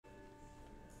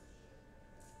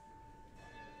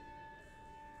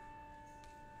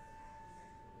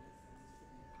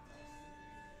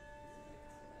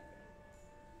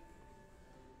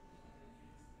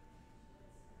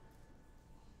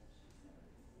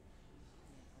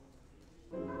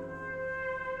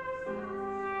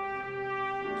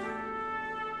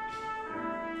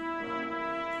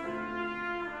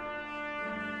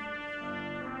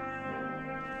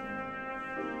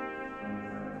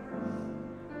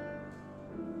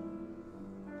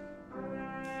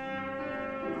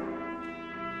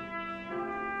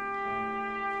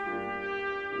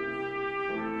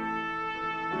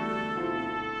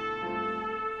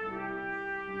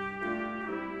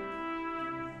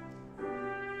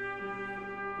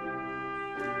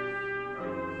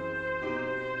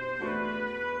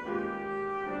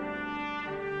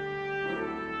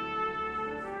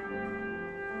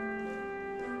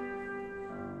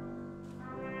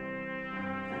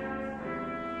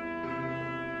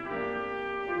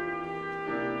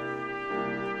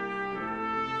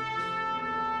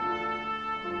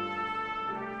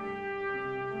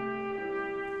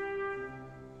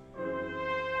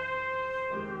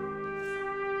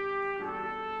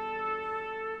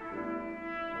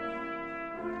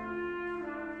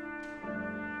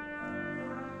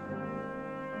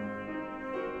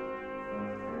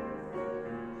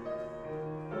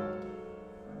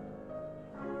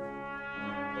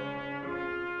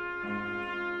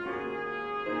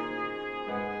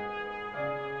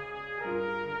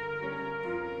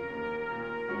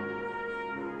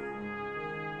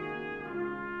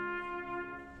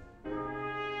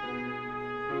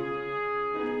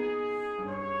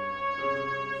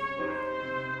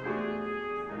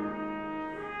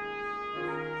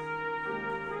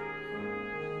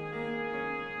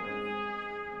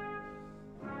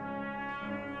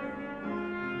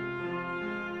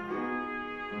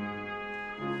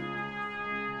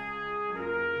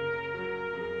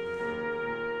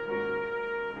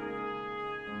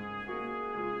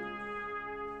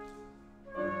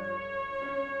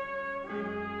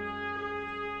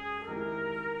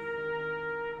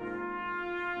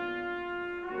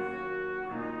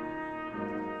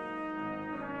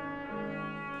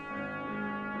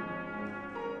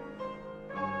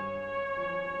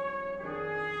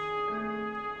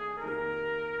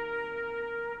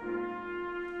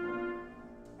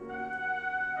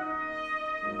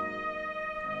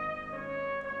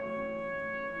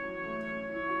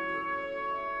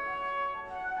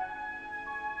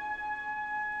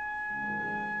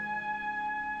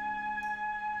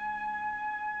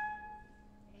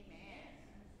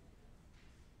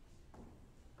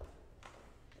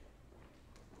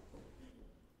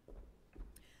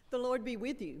Lord be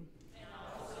with you. And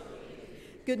also with you.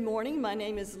 Good morning. My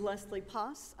name is Leslie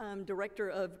Poss. I'm Director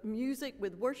of Music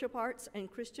with Worship Arts and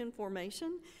Christian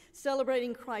Formation.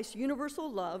 Celebrating Christ's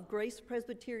universal love, Grace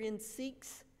Presbyterian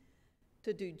seeks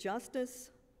to do justice,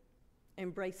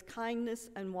 embrace kindness,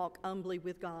 and walk humbly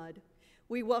with God.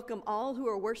 We welcome all who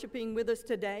are worshiping with us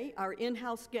today. Our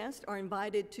in-house guests are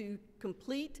invited to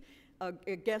complete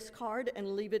a guest card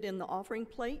and leave it in the offering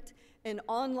plate. And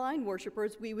online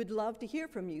worshipers, we would love to hear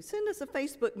from you. Send us a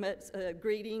Facebook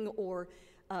greeting or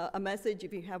a message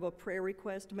if you have a prayer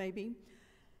request maybe.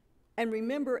 And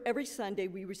remember, every Sunday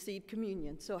we receive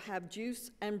communion, so have juice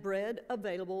and bread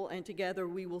available, and together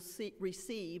we will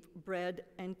receive bread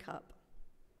and cup.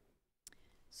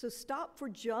 So stop for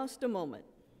just a moment.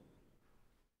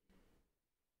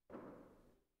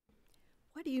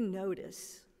 What do you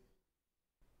notice?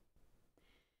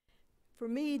 For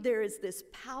me, there is this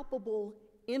palpable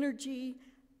energy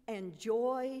and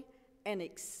joy and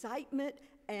excitement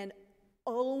and,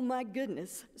 oh my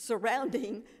goodness,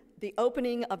 surrounding the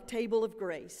opening of Table of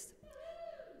Grace.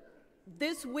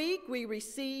 This week, we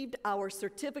received our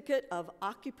certificate of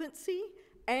occupancy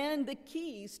and the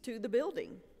keys to the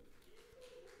building.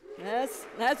 That's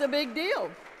a big deal.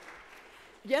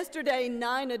 Yesterday,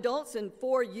 9 adults and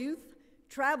 4 youth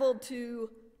traveled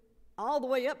all the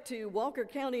way up to Walker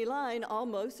County line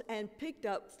almost and picked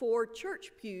up 4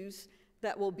 church pews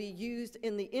that will be used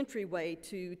in the entryway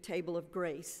to Table of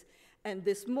Grace. And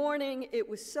this morning, it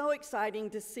was so exciting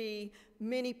to see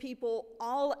many people,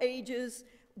 all ages,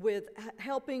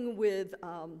 helping with,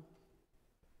 I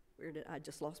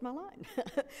just lost my line,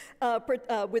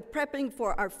 with prepping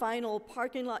for our final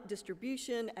parking lot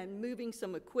distribution and moving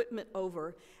some equipment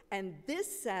over. And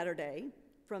this Saturday,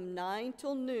 from 9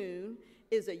 till noon,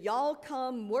 is a y'all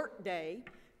come work day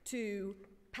to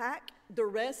pack the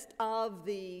rest of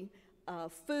the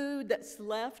food that's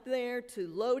left there, to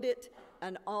load it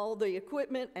and all the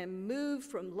equipment and move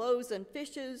from Loaves and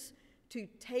Fishes to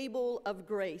Table of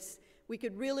Grace. We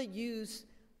could really use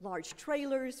large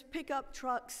trailers, pickup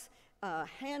trucks,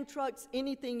 hand trucks,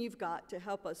 anything you've got to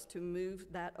help us to move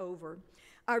that over.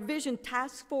 Our Vision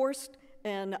Task Force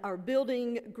and our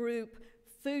building group,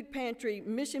 food pantry,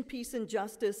 Mission, Peace, and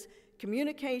Justice,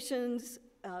 communications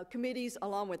committees,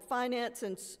 along with finance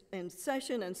and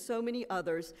session and so many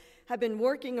others, have been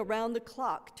working around the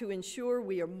clock to ensure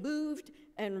we are moved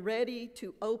and ready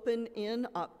to open in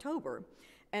October,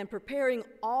 and preparing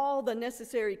all the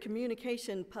necessary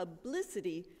communication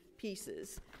publicity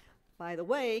pieces. By the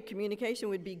way, communication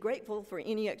would be grateful for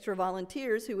any extra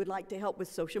volunteers who would like to help with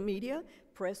social media,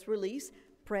 press release,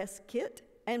 press kit,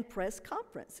 and press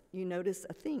conference. You notice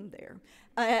a theme there.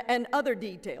 And other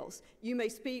details. You may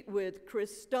speak with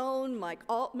Chris Stone, Mike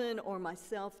Altman, or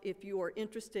myself if you are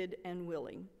interested and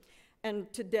willing.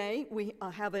 And today we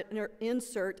have an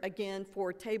insert again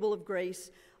for Table of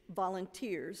Grace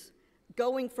volunteers.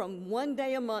 Going from 1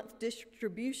 day a month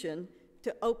distribution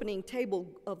to opening Table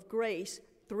of Grace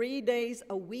 3 days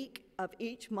a week of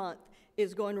each month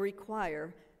is going to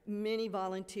require many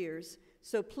volunteers.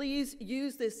 So please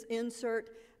use this insert,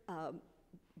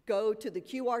 go to the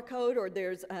QR code, or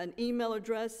there's an email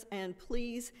address, and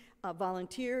please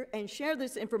volunteer and share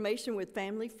this information with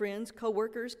family, friends,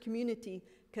 coworkers, community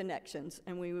connections,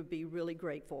 and we would be really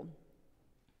grateful.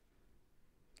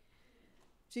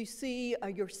 So you see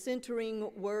your centering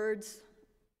words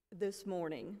this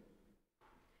morning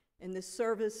in this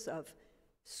service of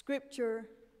scripture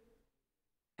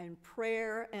and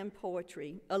prayer and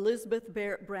poetry. Elizabeth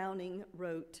Barrett Browning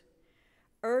wrote,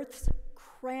 "Earth's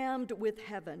crammed with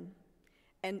heaven,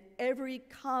 and every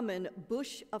common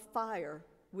bush afire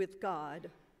with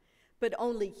God, but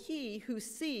only he who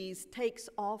sees takes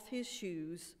off his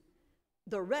shoes.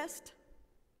 The rest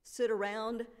sit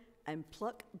around and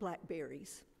pluck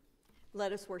blackberries."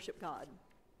 Let us worship God.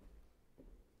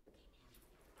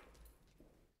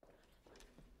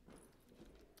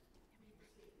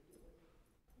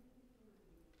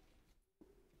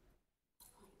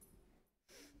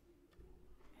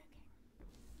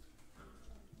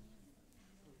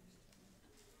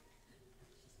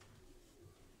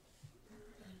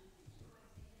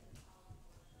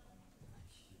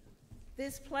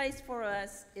 This place for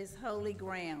us is holy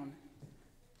ground.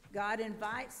 God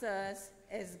invites us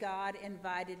as God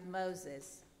invited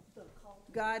Moses.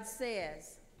 God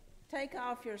says, "Take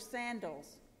off your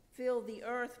sandals, feel the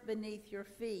earth beneath your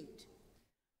feet.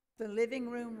 The living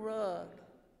room rug,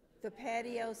 the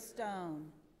patio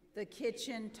stone, the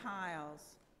kitchen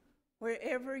tiles.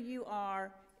 Wherever you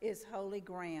are is holy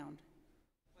ground.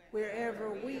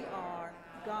 Wherever we are,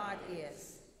 God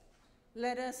is.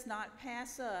 Let us not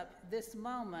pass up this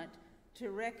moment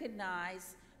to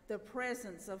recognize the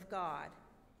presence of God.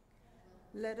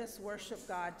 Let us worship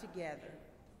God together.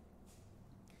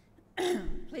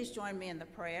 Please join me in the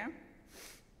prayer.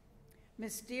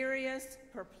 Mysterious,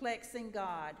 perplexing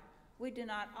God, we do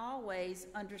not always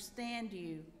understand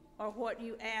you or what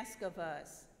you ask of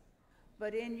us,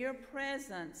 but in your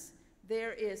presence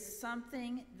there is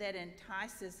something that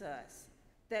entices us,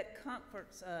 that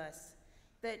comforts us,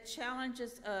 that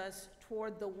challenges us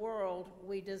toward the world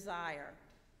we desire.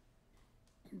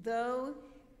 Though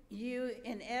you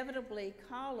inevitably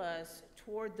call us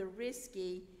toward the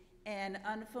risky and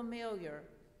unfamiliar,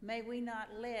 may we not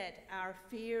let our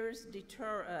fears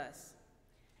deter us.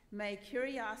 May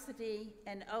curiosity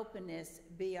and openness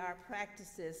be our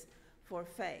practices for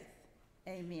faith.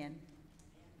 Amen.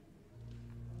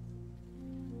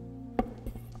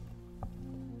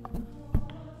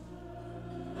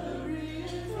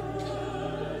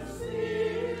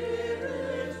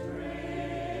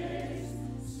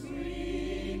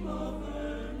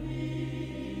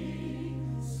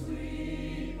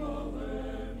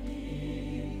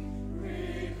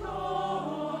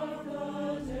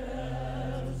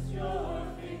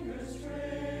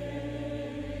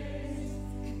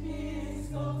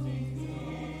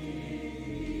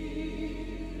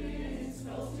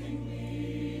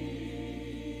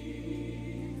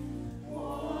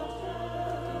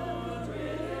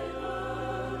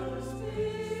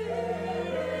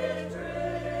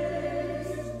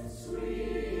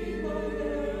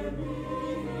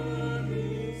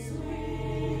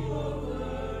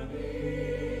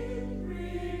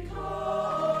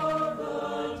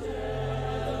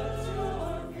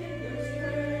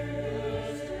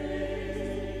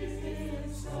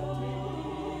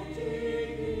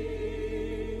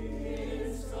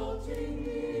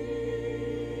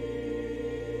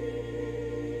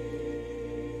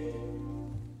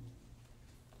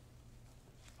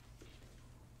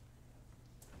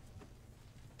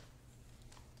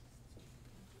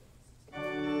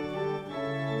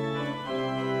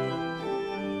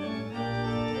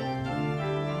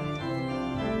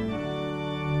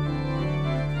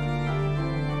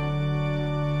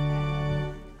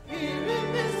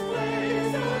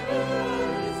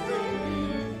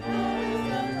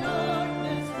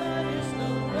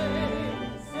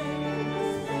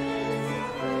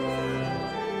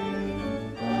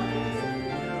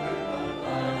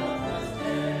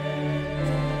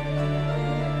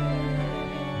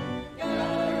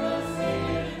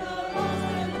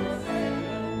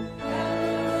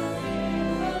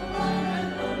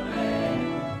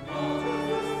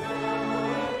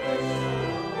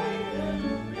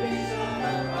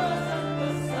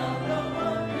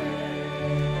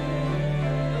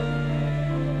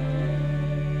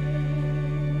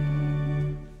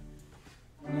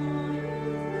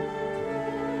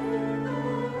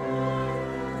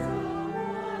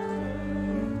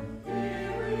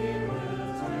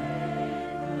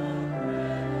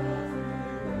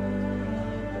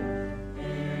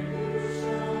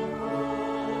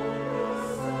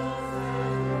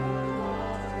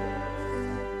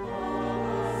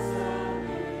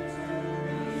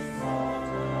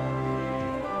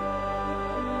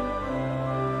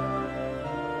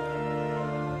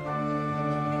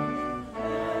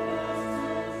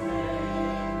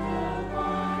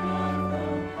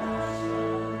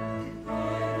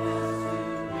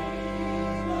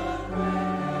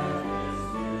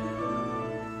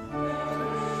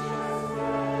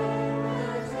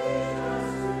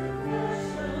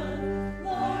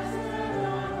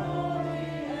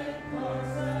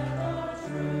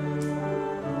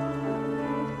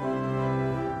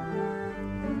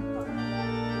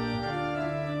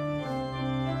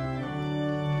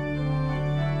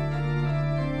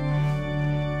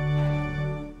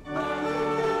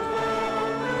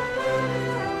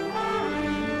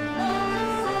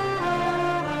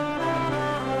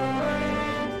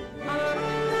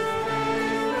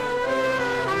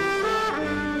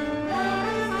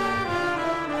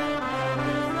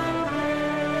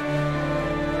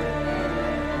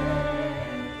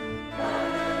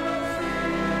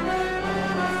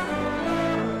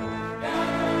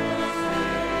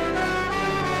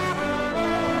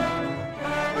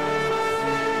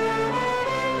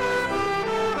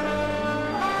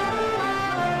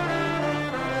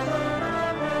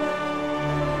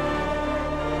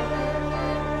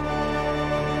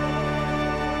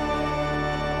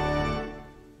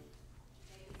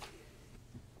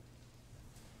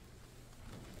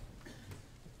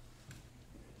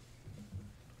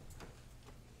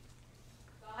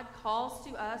 calls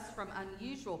to us from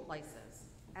unusual places,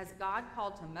 as God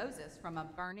called to Moses from a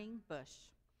burning bush.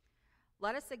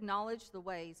 let us acknowledge the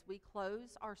ways we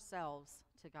close ourselves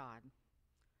to God.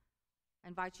 I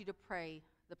invite you to pray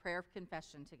the prayer of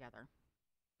confession together.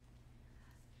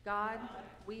 God,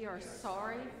 we are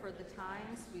sorry for the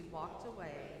times we walked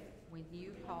away when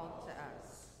you called to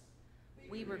us.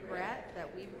 We regret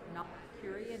that we were not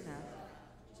curious enough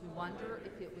to wonder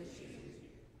if it was you.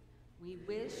 We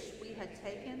wish we had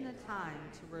taken the time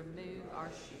to remove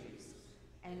our shoes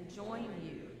and join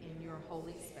you in your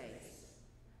holy space.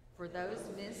 For those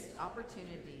missed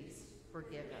opportunities,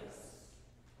 forgive us.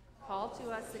 Call to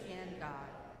us again, God,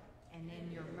 and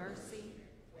in your mercy,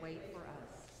 wait for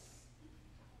us.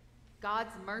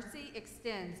 God's mercy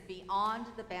extends beyond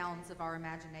the bounds of our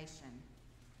imagination.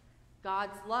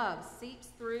 God's love seeps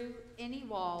through any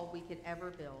wall we could ever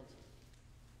build.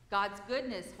 God's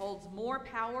goodness holds more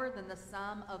power than the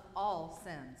sum of all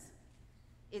sins.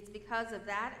 It's because of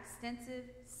that extensive,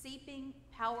 seeping,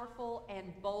 powerful,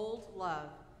 and bold love,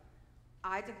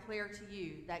 I declare to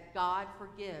you that God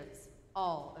forgives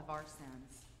all of our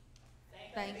sins.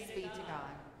 Thanks be to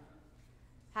God.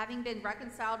 Having been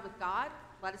reconciled with God,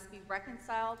 let us be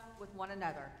reconciled with one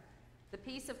another. The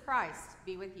peace of Christ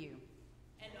be with you.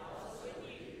 And also with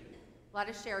you. Let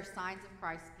us share signs of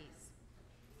Christ's peace.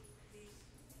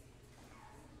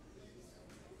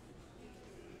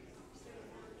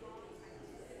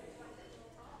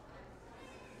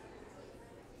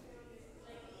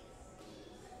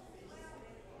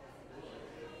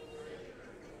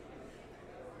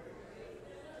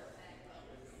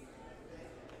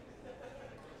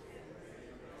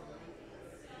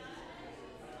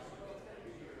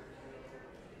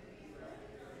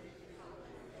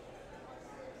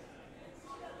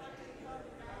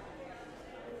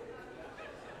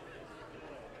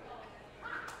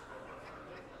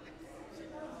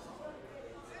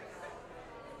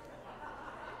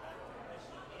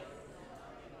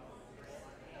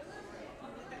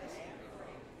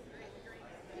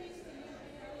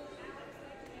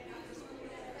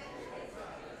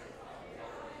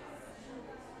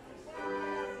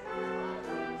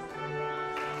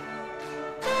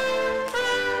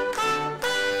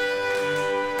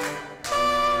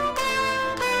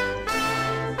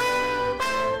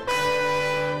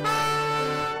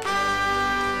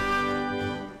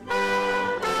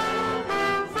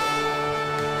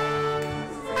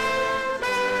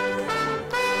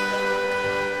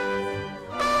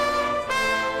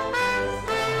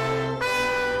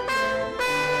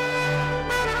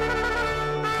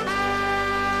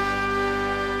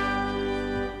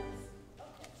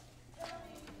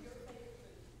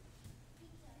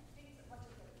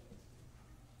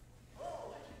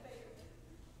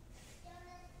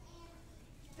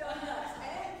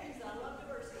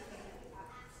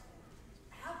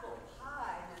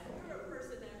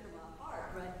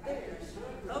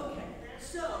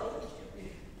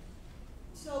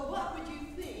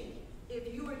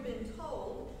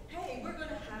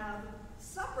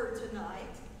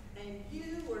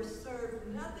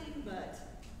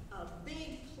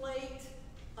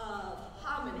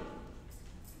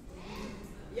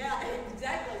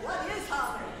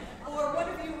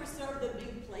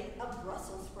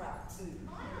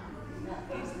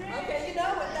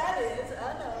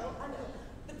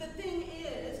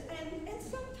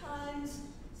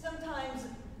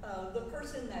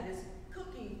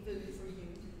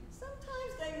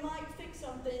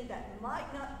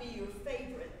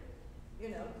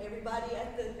 Everybody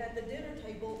at the dinner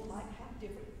table might have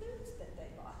different foods that they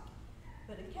like,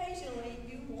 but occasionally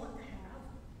you want to have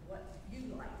what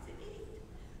you like to eat.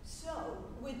 So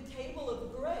with Table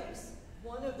of Grace,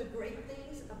 one of the great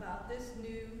things about this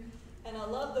new, and I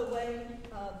love the way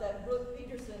that Brooke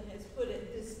Peterson has put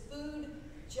it, this food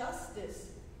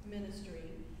justice ministry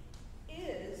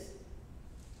is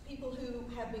people who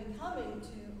have been coming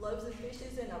to Loaves and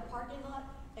Fishes in our parking lot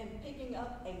and picking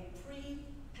up a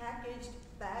pre-packaged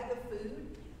bag of food.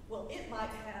 Well, it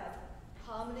might have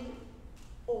hominy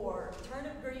or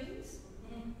turnip greens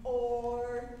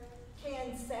or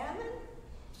canned salmon.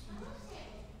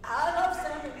 I love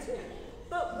salmon too.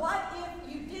 But what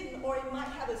if you didn't, or it might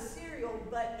have a cereal,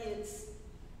 but it's,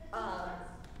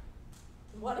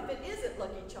 what if it isn't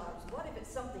Lucky Charms? What if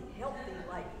it's something healthy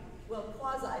like, well,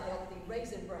 quasi-healthy,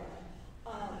 Raisin Bran?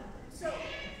 So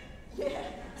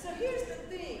here's the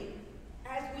thing.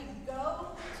 As we go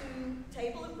to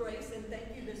Table of Grace, and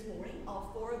thank you this morning,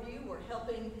 all four of you were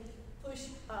helping push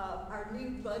our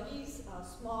new buggies,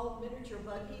 small miniature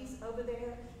buggies over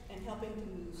there, and helping to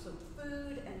move some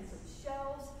food and some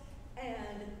shelves.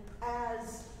 And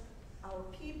as our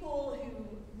people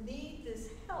who need this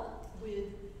help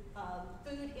with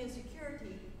food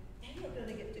insecurity, they are going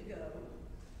to get to go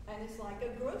and it's like a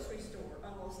grocery store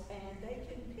almost, and they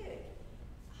can pick,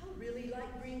 I really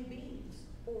like green beans,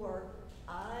 or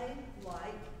I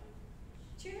like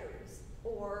cherries,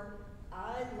 or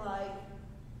I like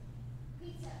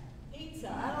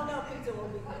pizza. I don't know if pizza will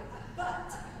be good,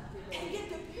 but they get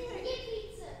to pick. Get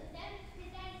pizza,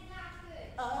 because that is not good.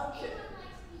 Okay. Everyone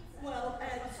likes pizza. Well,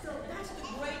 and so that's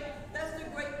the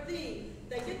great thing.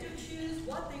 They get to choose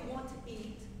what they want to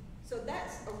eat. So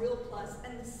that's a real plus.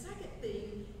 And the second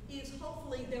thing is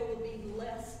hopefully there will be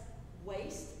less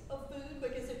waste of food,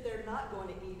 because if they're not going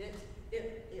to eat it,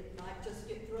 it might just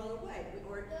get thrown away,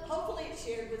 or hopefully it's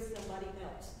shared with somebody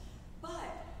else.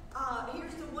 But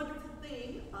here's the wonderful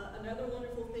thing, another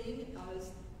wonderful thing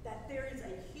is that there is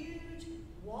a huge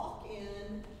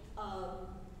walk-in,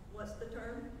 what's the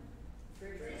term?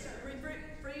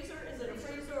 Freezer? Is it a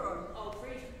freezer or? Oh,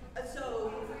 freezer.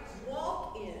 So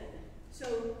walk-in.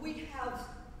 So we have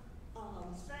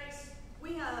space.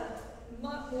 We have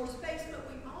much more space, but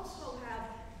we also have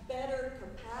better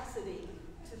capacity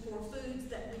for foods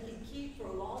that we can keep for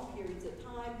long periods of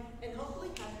time, and hopefully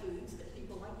have foods that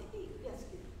people like to eat. Yes,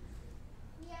 Gillie?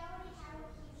 We already have a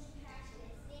human trash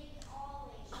can. It's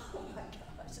always. Oh my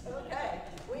gosh. Okay.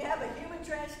 We have a human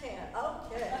trash can.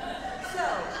 Okay. So,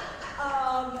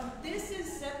 this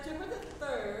is September the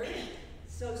 3rd.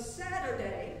 So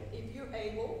Saturday, if you're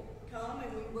able, come,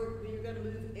 and we're going to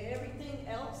move everything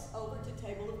else over to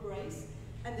Table of Grace.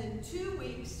 And then 2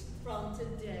 weeks from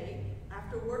today,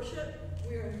 after worship,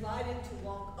 we're invited to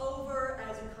walk over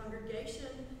as a congregation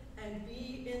and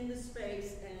be in the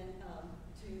space and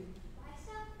to Buy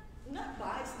stuff? not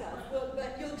buy stuff,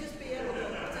 but you'll just be able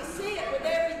to see it with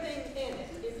everything in it,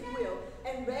 if you will,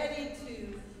 and ready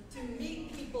to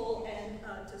meet people and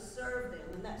to serve them,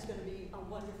 and that's going to be a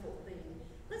wonderful thing.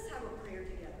 Let's have a prayer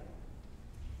together.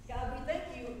 God, we thank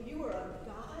you. You are a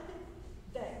God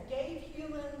that gave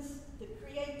humans the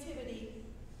creativity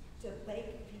to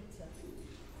bake pizza.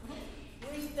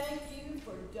 We thank you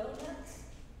for donuts.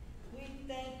 We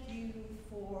thank you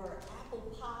for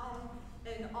apple pie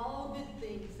and all good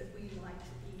things that we like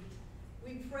to eat.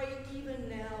 We pray even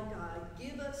now, God,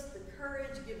 give us the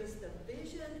courage, give us the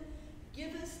vision,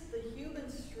 give us the human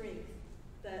strength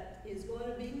that is going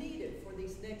to be needed for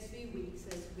these next few weeks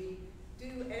as we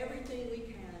do everything we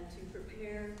can to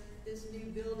prepare this new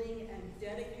building and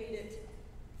dedicate it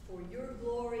for your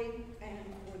glory and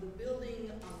for the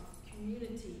building of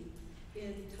community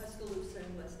in Tuscaloosa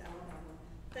and West Alabama.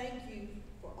 Thank you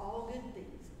for all good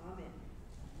things. Amen.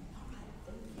 All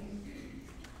right, thank you.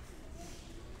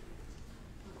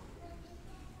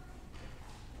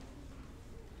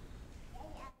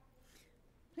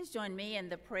 Please join me in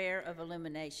the prayer of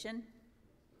illumination.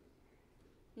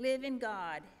 Living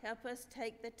God, help us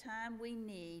take the time we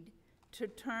need to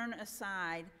turn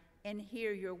aside and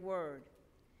hear your word.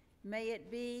 May it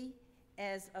be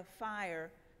as a fire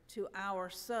to our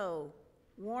soul,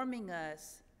 warming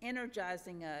us,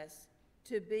 energizing us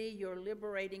to be your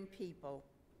liberating people.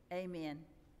 Amen.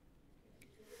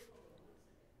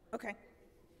 Okay.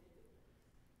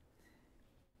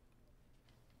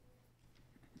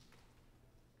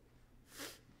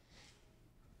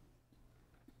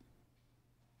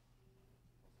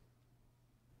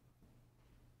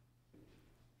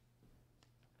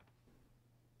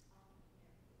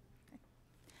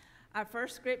 Our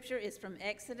first scripture is from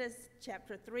Exodus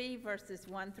chapter 3, verses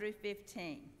 1 through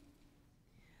 15.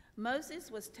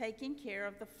 Moses was taking care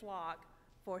of the flock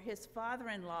for his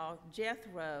father-in-law,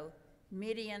 Jethro,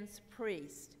 Midian's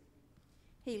priest.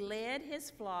 He led his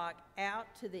flock out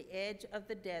to the edge of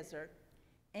the desert,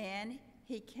 and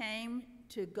he came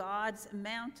to God's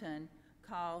mountain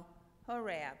called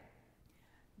Horeb.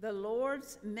 The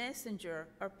Lord's messenger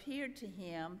appeared to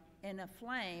him in a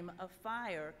flame of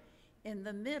fire in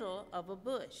the middle of a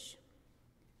bush.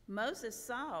 Moses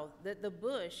saw that the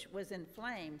bush was in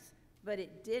flames, but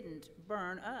it didn't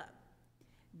burn up.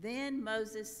 Then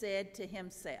Moses said to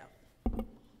himself,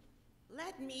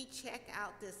 "Let me check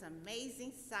out this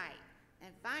amazing sight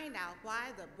and find out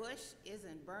why the bush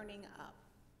isn't burning up."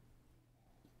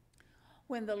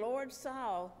 When the Lord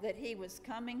saw that he was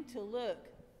coming to look,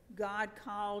 God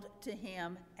called to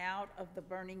him out of the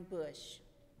burning bush.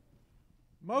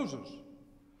 "Moses,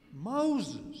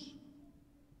 Moses!"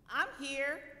 "I'm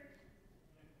here."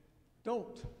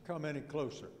 "Don't come any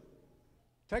closer.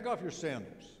 Take off your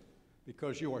sandals,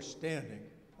 because you are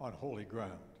standing on holy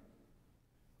ground.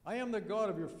 I am the God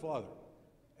of your father,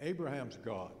 Abraham's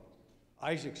God,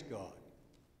 Isaac's God,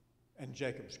 and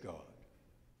Jacob's God."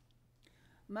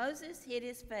 Moses hid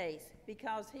his face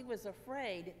because he was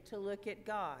afraid to look at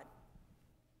God.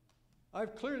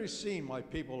 "I've clearly seen my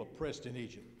people oppressed in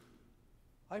Egypt.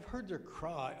 I've heard their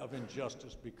cry of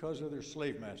injustice because of their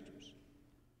slave masters.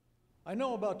 I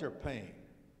know about their pain.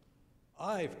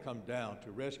 I've come down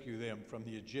to rescue them from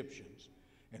the Egyptians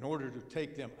in order to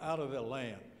take them out of their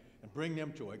land and bring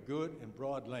them to a good and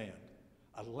broad land,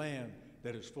 a land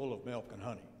that is full of milk and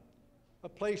honey, a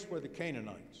place where the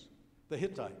Canaanites, the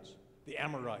Hittites, the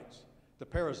Amorites, the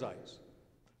Perizzites,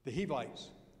 the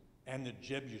Hivites, and the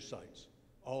Jebusites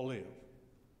all live.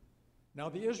 Now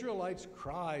the Israelites'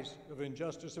 cries of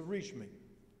injustice have reached me.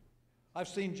 I've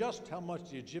seen just how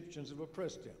much the Egyptians have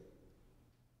oppressed them.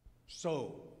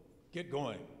 So, get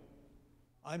going.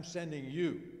 I'm sending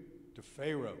you to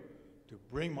Pharaoh to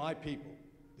bring my people,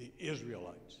 the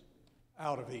Israelites,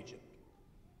 out of Egypt.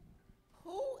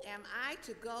 Who am I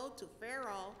to go to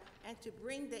Pharaoh and to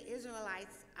bring the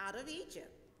Israelites out of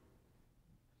Egypt?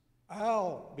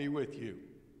 I'll be with you,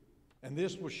 and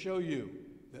this will show you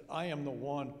that I am the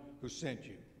one who sent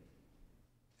you.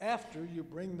 After you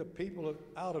bring the people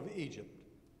out of Egypt,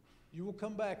 you will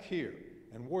come back here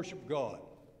and worship God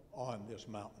on this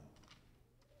mountain.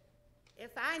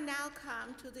 If I now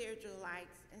come to the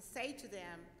Israelites and say to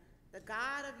them, the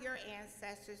God of your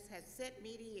ancestors has sent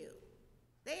me to you,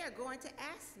 they are going to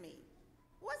ask me,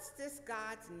 what's this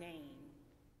God's name?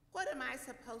 What am I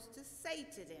supposed to say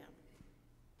to them?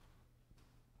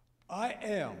 I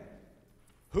am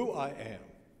who I am.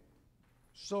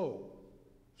 So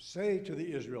say to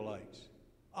the Israelites,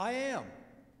 I am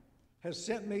has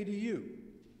sent me to you.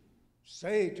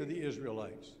 Say to the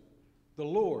Israelites, the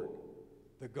Lord,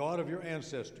 the God of your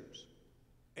ancestors,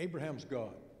 Abraham's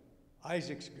God,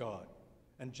 Isaac's God,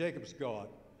 and Jacob's God,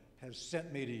 has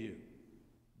sent me to you.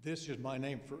 This is my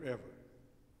name forever.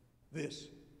 This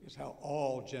is how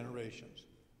all generations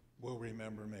will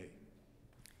remember me.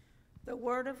 The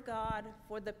word of God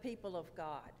for the people of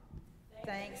God.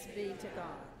 Thanks be to God.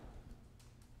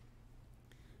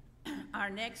 Our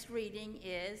next reading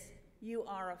is You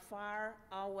Are a Fire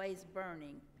Always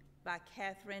Burning by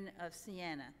Catherine of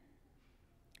Siena.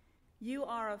 You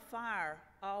are a fire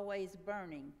always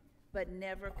burning, but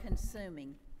never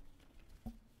consuming.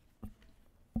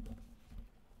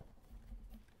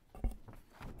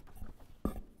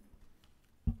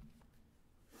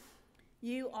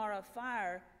 You are a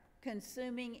fire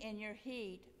consuming in your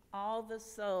heat all the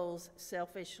soul's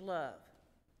selfish love.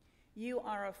 You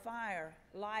are a fire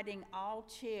lighting all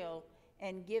chill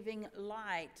and giving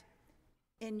light.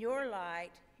 In your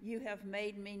light, you have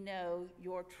made me know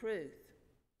your truth.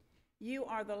 You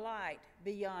are the light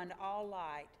beyond all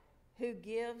light, who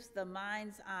gives the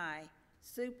mind's eye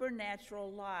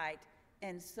supernatural light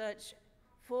and such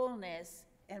fullness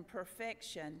and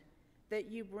perfection that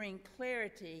you bring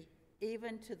clarity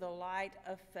even to the light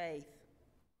of faith.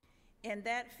 In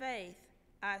that faith,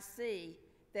 I see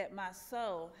that my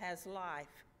soul has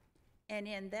life, and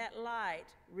in that light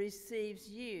receives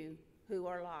you who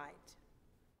are light.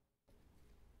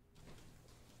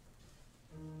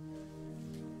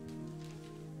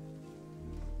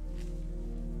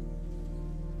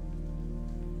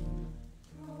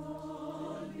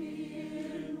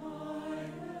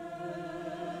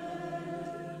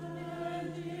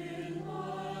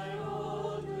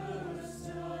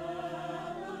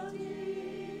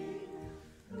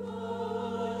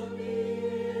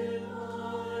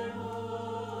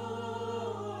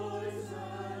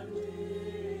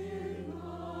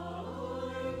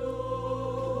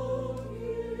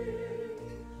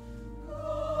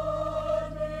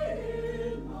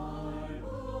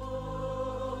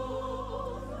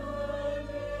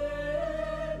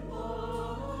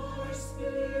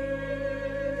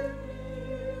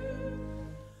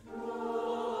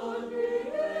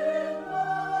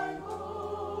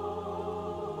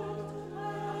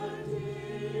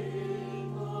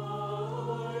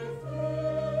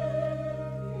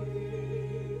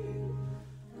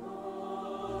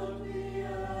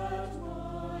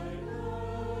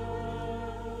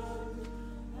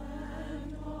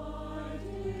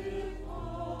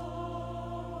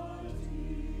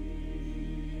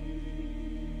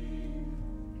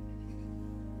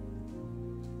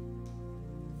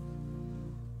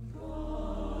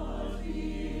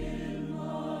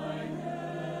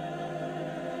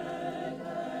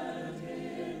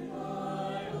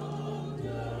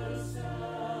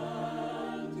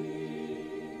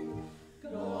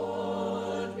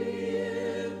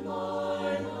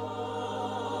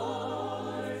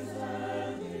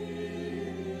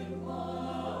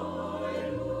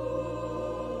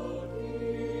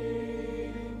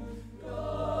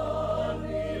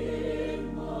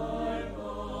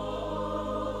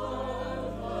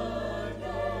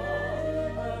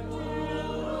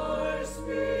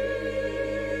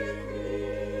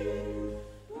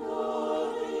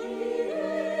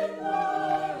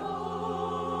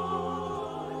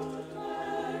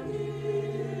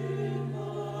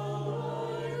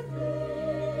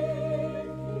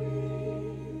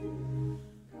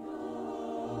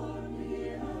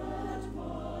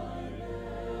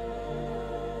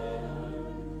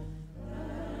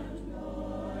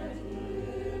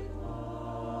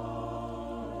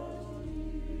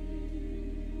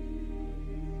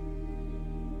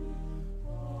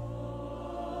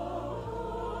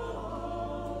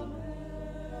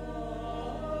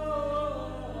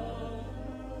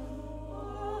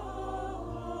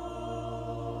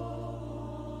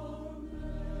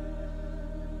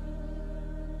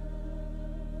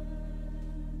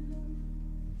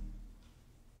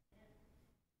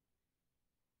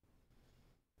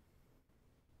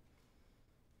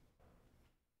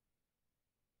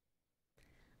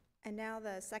 And now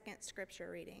the second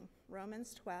scripture reading,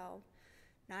 Romans 12,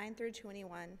 9 through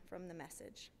 21 from the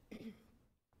Message.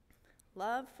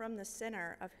 Love from the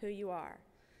center of who you are.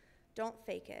 Don't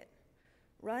fake it.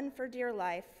 Run for dear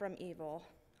life from evil.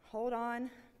 Hold on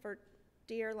for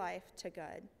dear life to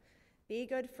good. Be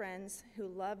good friends who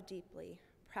love deeply.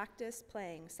 Practice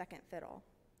playing second fiddle.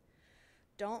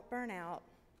 Don't burn out.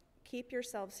 Keep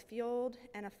yourselves fueled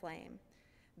and aflame.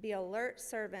 Be alert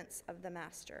servants of the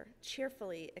Master,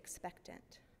 cheerfully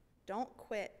expectant. Don't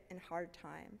quit in hard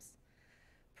times.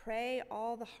 Pray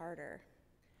all the harder.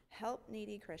 Help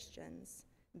needy Christians.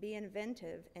 Be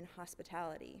inventive in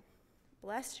hospitality.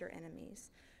 Bless your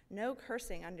enemies. No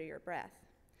cursing under your breath.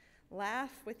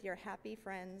 Laugh with your happy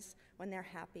friends when they're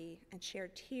happy and share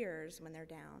tears when they're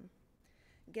down.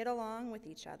 Get along with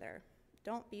each other.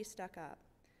 Don't be stuck up.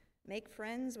 Make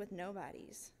friends with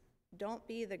nobodies. Don't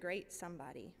be the great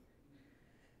somebody.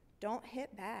 Don't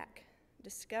hit back.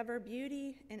 Discover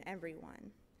beauty in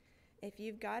everyone. If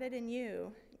you've got it in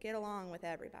you, get along with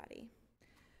everybody.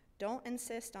 Don't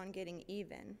insist on getting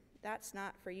even. That's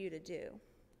not for you to do.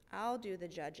 I'll do the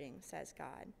judging, says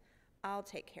God. I'll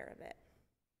take care of it.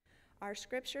 Our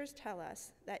scriptures tell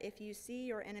us that if you see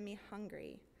your enemy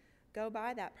hungry, go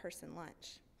buy that person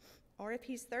lunch. Or if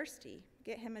he's thirsty,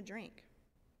 get him a drink.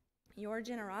 Your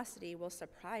generosity will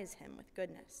surprise him with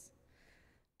goodness.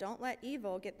 Don't let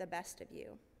evil get the best of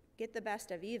you. Get the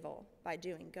best of evil by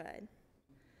doing good.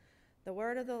 The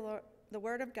word of the Lord, the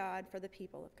word of God for the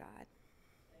people of God.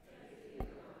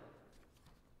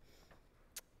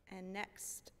 And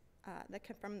next,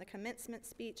 from the commencement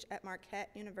speech at Marquette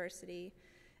University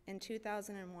in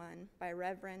 2001 by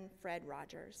Reverend Fred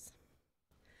Rogers.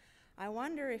 I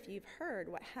wonder if you've heard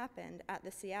what happened at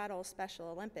the Seattle Special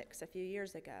Olympics a few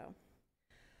years ago.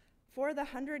 For the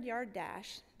 100-yard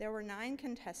dash, there were 9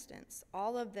 contestants,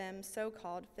 all of them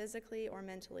so-called physically or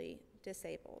mentally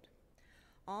disabled.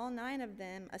 All 9 of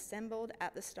them assembled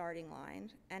at the starting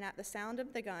line, and at the sound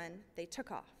of the gun, they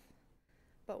took off.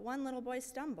 But one little boy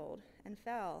stumbled and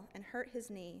fell and hurt his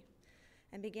knee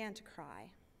and began to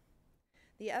cry.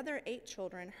 The other 8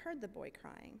 children heard the boy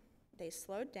crying. They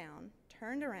slowed down,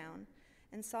 turned around,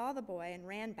 and saw the boy and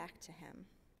ran back to him.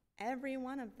 Every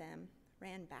one of them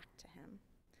ran back to him.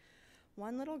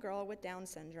 One little girl with Down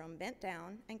syndrome bent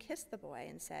down and kissed the boy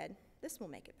and said, "This will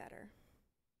make it better."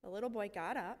 The little boy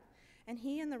got up, and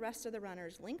he and the rest of the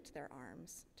runners linked their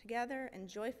arms together and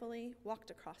joyfully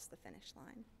walked across the finish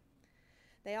line.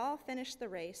 They all finished the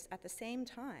race at the same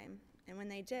time, and when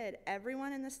they did,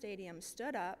 everyone in the stadium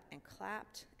stood up and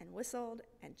clapped and whistled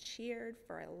and cheered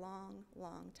for a long,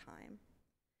 long time.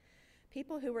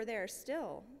 People who were there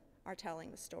still are telling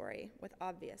the story with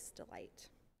obvious delight.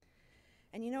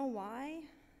 And you know why?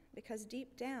 Because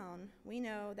deep down, we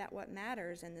know that what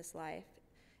matters in this life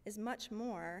is much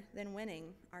more than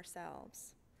winning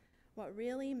ourselves. What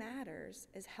really matters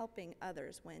is helping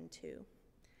others win too,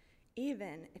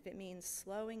 even if it means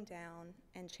slowing down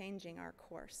and changing our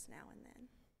course now and then.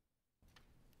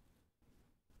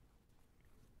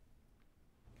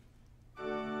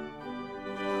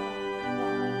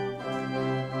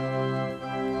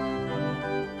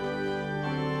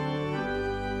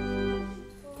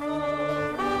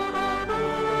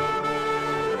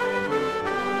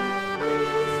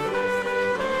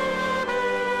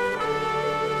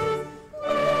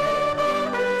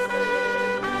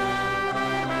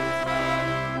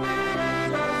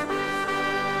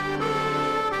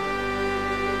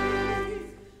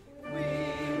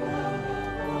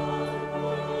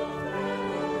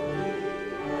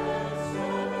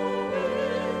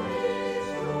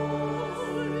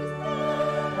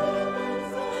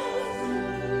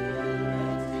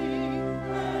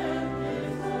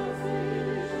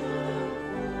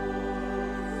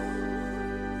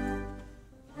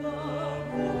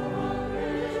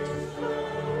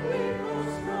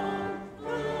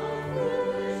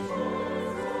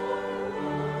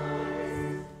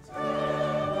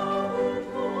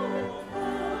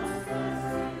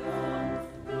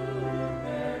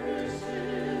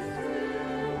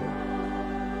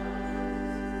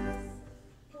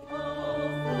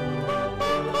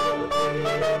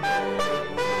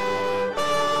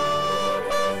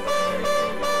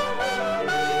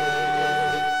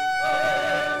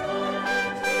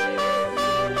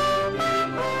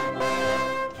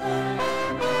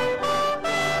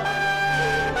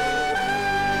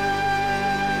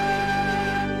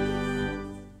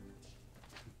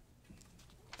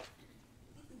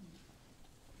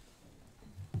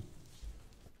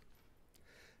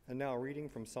 And now a reading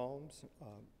from Psalms,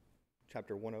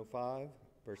 chapter 105,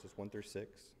 verses 1 through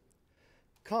 6.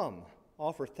 Come,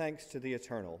 offer thanks to the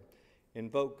Eternal.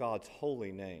 Invoke God's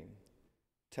holy name.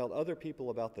 Tell other people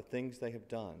about the things they have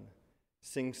done.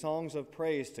 Sing songs of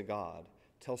praise to God.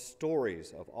 Tell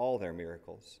stories of all their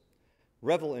miracles.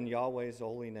 Revel in Yahweh's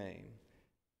holy name.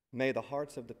 May the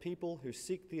hearts of the people who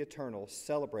seek the eternal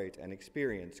celebrate and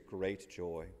experience great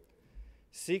joy.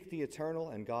 Seek the eternal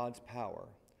and God's power.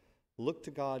 Look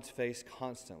to God's face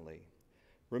constantly.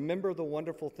 Remember the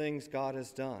wonderful things God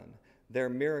has done, their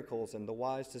miracles and the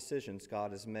wise decisions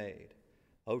God has made.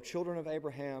 O children of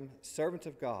Abraham, servant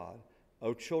of God,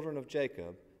 O children of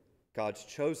Jacob, God's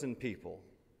chosen people.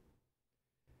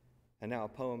 And now a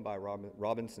poem by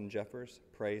Robinson Jeffers,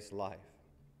 Praise Life.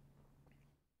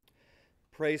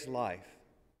 Praise life,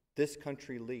 this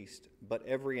country least, but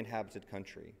every inhabited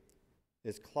country,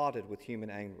 is clotted with human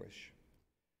anguish.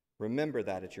 Remember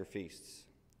that at your feasts.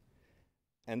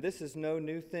 And this is no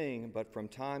new thing, but from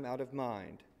time out of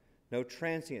mind, no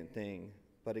transient thing,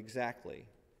 but exactly,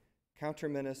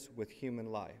 counterminous with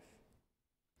human life.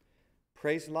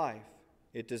 Praise life,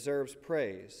 it deserves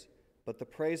praise, but the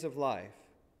praise of life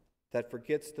that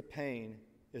forgets the pain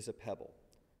is a pebble,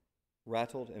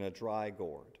 rattled in a dry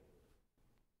gourd.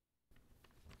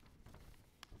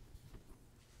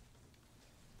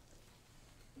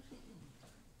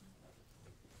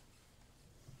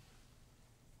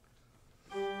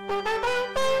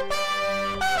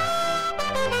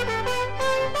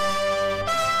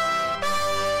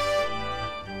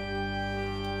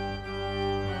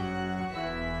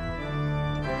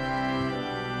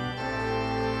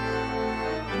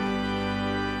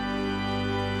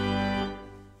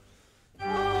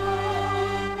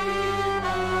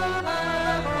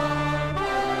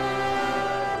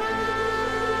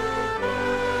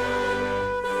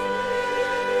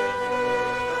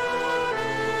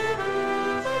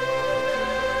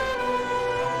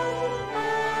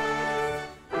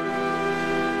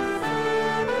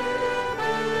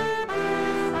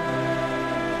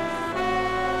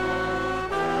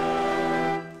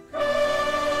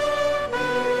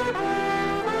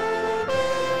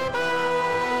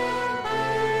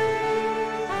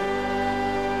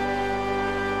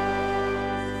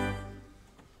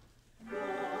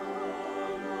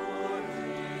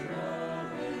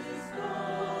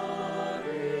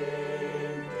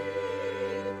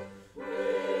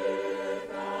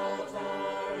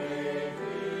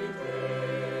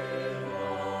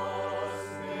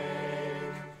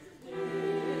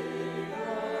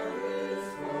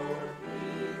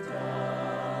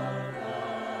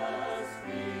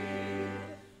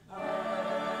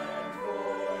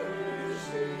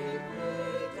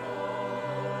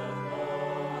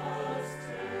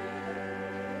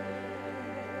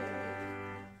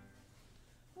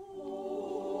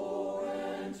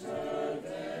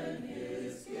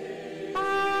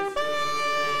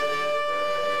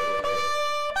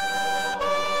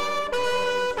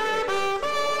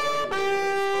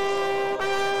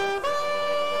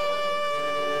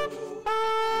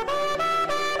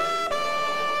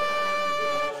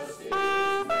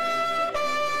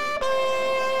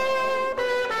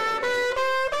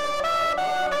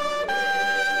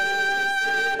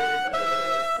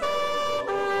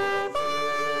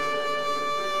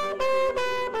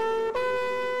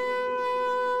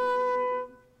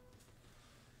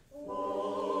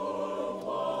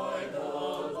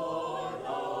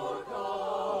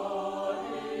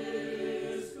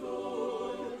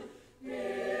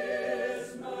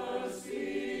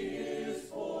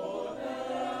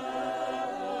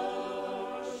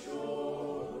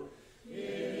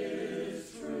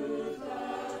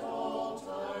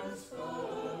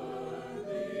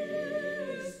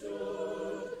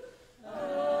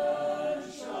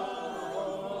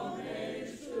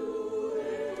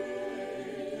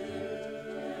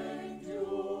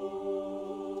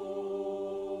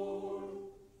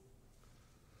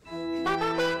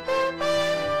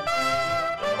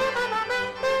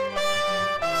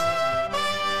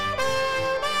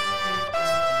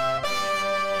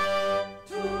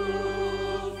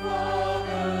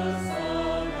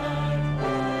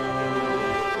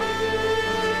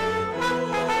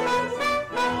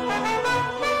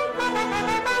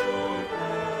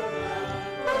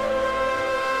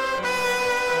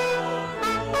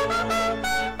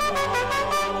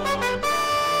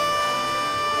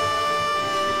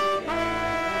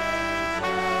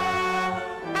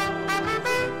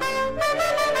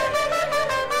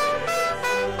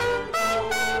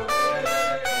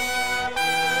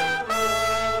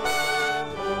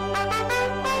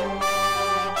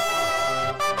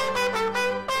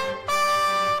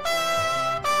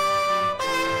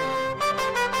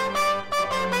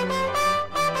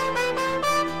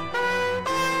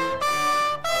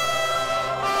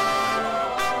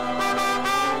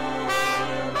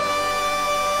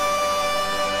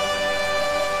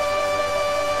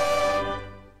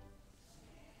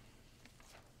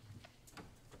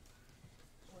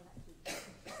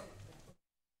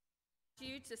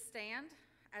 to stand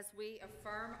as we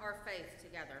affirm our faith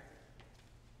together.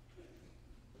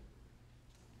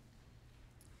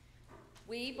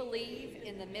 We believe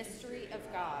in the mystery of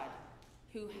God,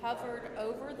 who hovered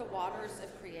over the waters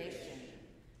of creation,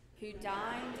 who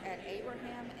dined at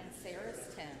Abraham and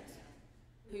Sarah's tent,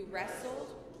 who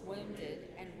wrestled,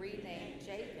 wounded, and renamed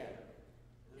Jacob,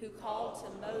 who called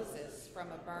to Moses from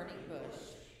a burning bush.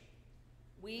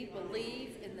 We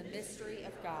believe in the mystery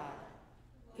of God,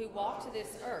 who walked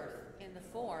this earth in the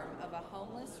form of a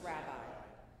homeless rabbi,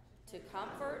 to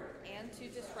comfort and to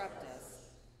disrupt us,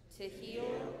 to heal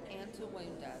and to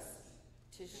wound us,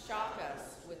 to shock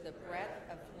us with the breath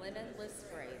of limitless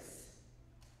grace.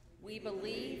 We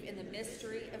believe in the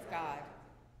mystery of God,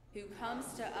 who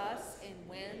comes to us in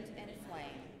wind and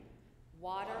flame,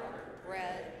 water,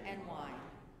 bread, and wine.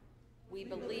 We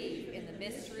believe in the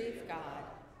mystery of God,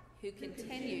 who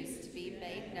continues to be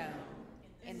made known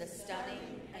in the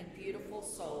stunning and beautiful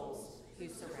souls who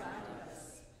surround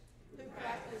us, who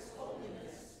practice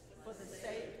holiness for the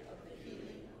sake of the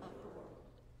healing of the world.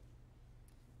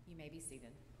 You may be seated.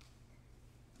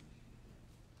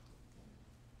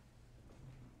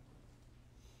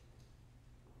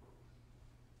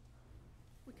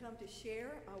 We come to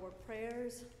share our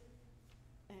prayers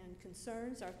and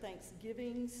concerns, our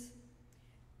thanksgivings.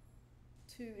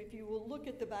 If you will look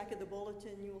at the back of the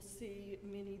bulletin, you will see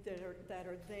many that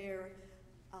are there.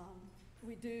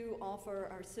 We do offer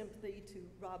our sympathy to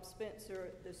Rob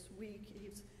Spencer this week.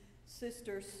 His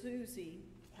sister Susie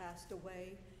passed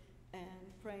away, and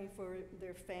praying for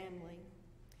their family.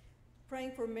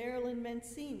 Praying for Marilyn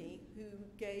Mancini, who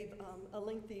gave a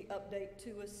lengthy update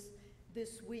to us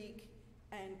this week,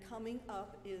 and coming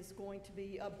up is going to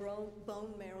be a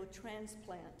bone marrow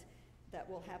transplant that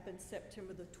will happen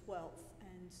September the 12th.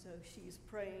 And so she's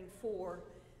praying for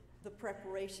the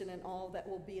preparation and all that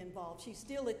will be involved. She's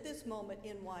still at this moment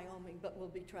in Wyoming, but will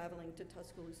be traveling to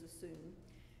Tuscaloosa soon.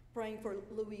 Praying for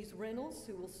Louise Reynolds,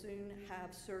 who will soon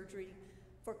have surgery.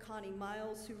 For Connie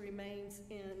Miles, who remains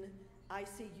in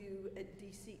ICU at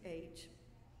DCH.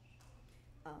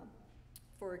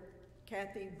 For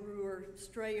Kathy Brewer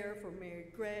Strayer, for Mary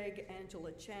Gregg,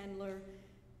 Angela Chandler,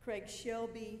 Craig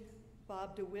Shelby,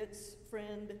 Bob DeWitt's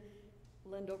friend,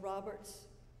 Linda Roberts,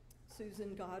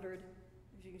 Susan Goddard.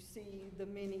 You see the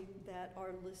many that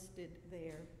are listed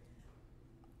there.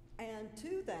 And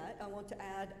to that, I want to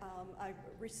add, I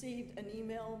received an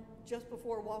email just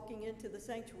before walking into the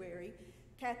sanctuary.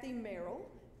 Kathy Merrill,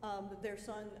 their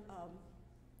son,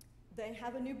 they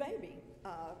have a new baby,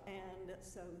 and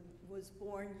so was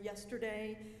born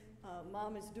yesterday.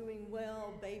 Mom is doing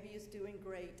well, baby is doing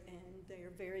great, and they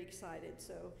are very excited.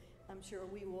 So I'm sure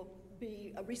we will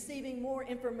be receiving more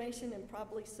information and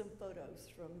probably some photos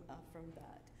from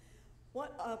that.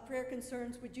 What prayer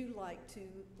concerns would you like to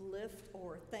lift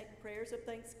or prayers of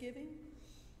thanksgiving?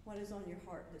 What is on your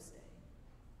heart this day?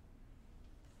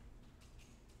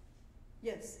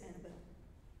 Yes, Annabelle.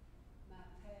 My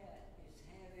pet is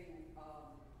having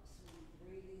some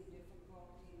breathing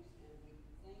difficulties, and we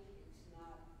think it's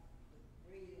not the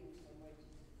breathing so much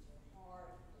as it's her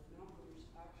heart. The numbers,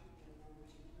 oxygen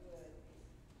numbers are good,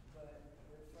 but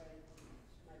we're afraid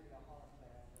it's maybe a heart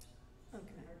valve.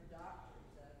 Okay. Her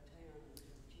doctor's out of town until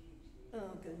Tuesday.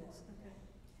 Oh, goodness, okay.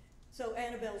 So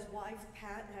Annabelle's wife,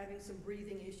 Pat, having some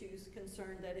breathing issues,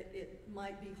 concerned that it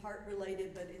might be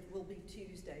heart-related, but it will be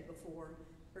Tuesday before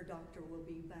her doctor will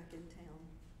be back in town.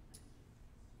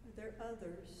 Are there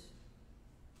others?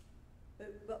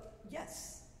 But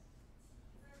yes.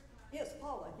 Yes,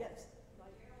 Paula, yes. Right.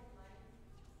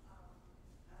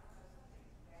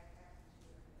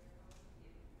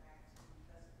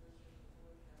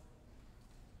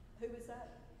 Who is that?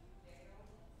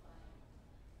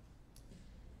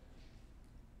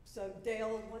 So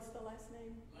Dale, what's the last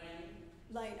name?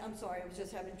 Lane, I'm sorry, I was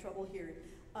just having trouble hearing.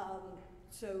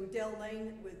 So Dale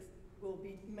Lane will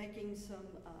be making some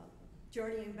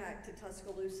journeying back to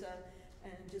Tuscaloosa,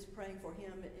 and just praying for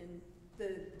him in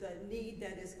the need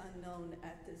that is unknown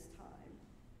at this time.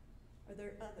 Are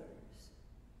there others?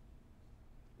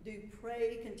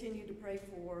 Continue to pray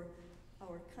for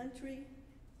our country,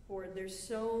 for there's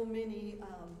so many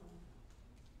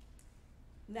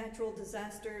natural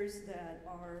disasters that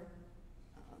are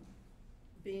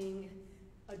being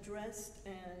addressed,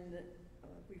 and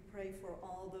we pray for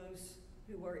all those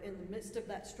who are in the midst of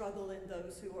that struggle and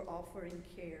those who are offering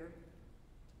care.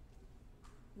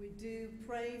 We do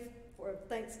pray for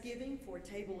Thanksgiving, for a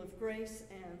table of grace,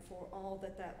 and for all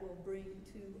that will bring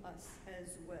to us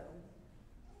as well.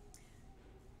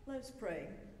 Let's pray.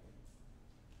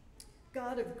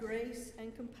 God of grace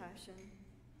and compassion,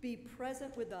 be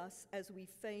present with us as we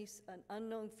face an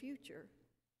unknown future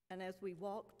and as we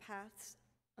walk paths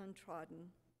untrodden.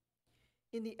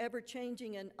 In the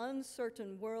ever-changing and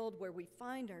uncertain world where we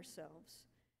find ourselves,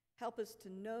 help us to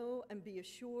know and be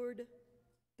assured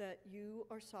that you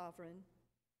are sovereign,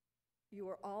 you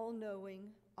are all-knowing,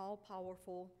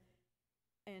 all-powerful,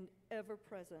 and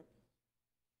ever-present.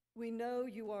 We know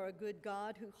you are a good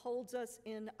God who holds us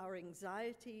in our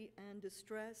anxiety and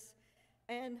distress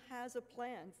and has a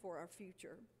plan for our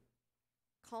future.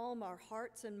 Calm our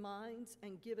hearts and minds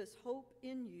and give us hope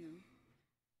in you,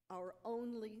 our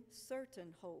only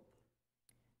certain hope.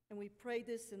 And we pray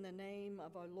this in the name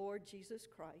of our Lord Jesus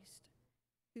Christ,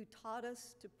 who taught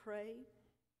us to pray.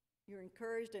 You're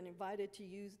encouraged and invited to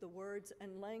use the words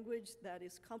and language that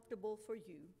is comfortable for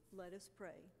you. Let us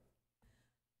pray.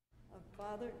 Our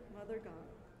Father, Mother God,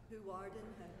 who art in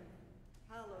heaven,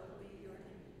 hallowed be your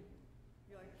name.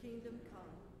 Your kingdom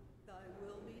come, thy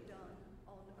will be done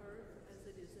on earth as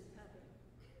it is in heaven.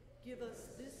 Give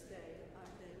us this day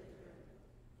our daily bread,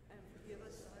 and forgive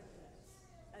us our debts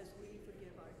as we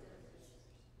forgive our debtors.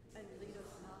 And lead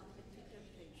us not into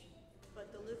temptation,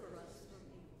 but deliver us from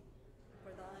evil.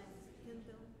 For thine is the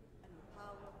kingdom, and the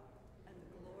power, and the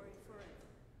glory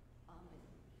forever. Amen.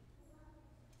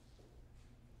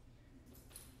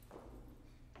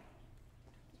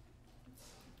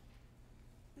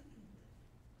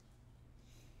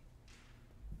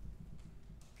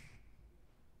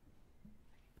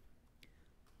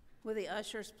 Will the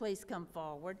ushers please come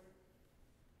forward?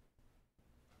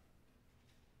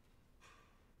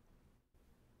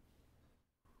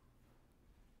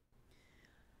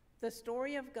 The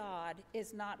story of God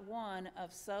is not one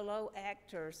of solo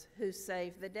actors who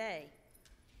save the day.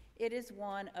 It is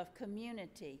one of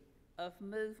community, of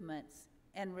movements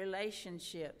and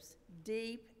relationships,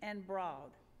 deep and broad.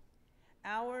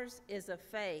 Ours is a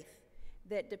faith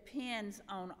that depends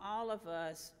on all of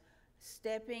us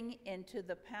stepping into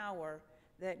the power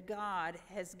that God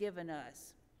has given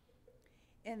us.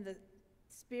 In the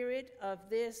spirit of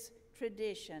this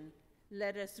tradition,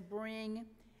 let us bring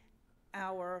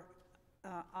our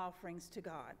offerings to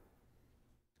God.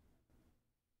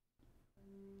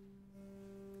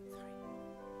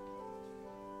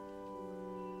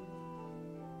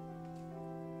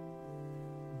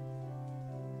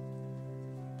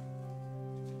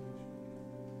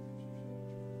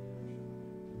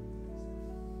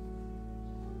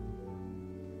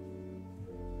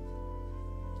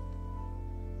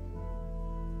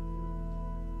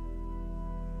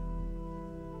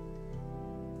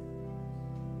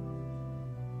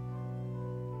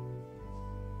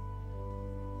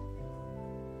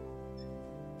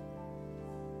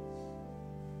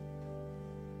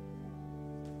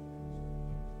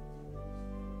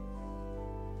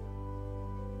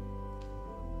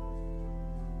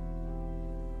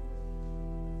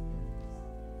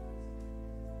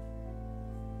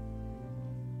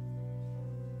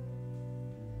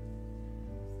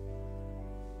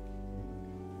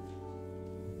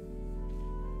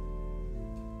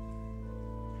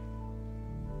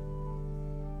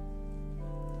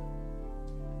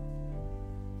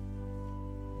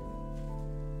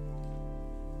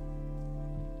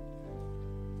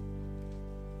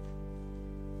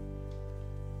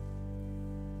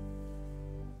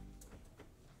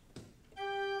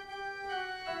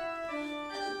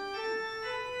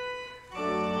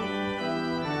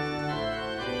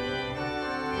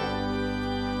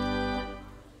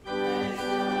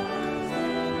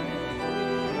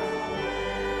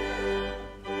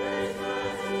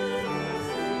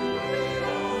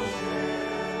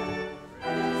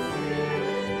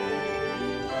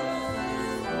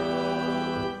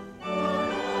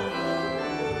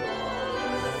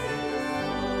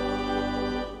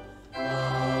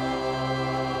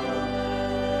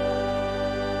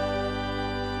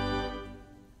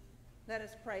 Let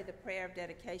us pray the prayer of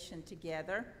dedication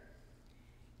together.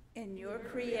 In your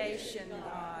creation,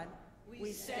 God,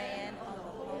 we stand on the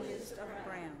holiest of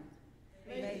ground.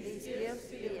 May these gifts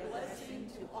be a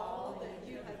blessing to all that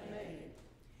you have made.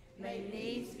 May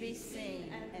needs be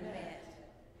seen and met.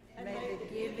 May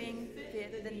the giving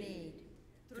fit the need.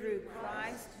 Through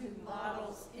Christ who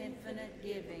models infinite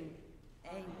giving.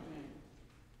 Amen.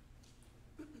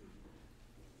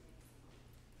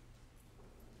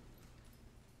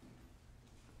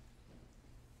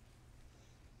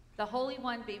 The Holy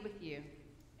One be with you.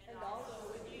 And also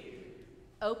with you.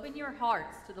 Open your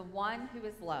hearts to the one who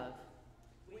is love.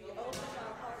 We open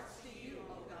our hearts to you,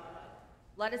 O God.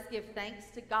 Let us give thanks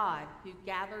to God who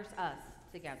gathers us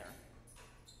together.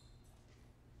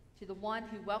 To the one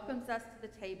who welcomes us to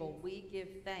the table, we give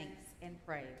thanks and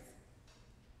praise.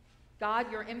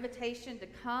 God, your invitation to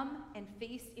come and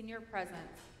feast in your presence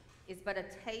is but a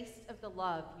taste of the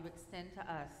love you extend to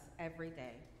us every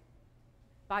day.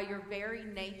 By your very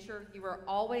nature, you are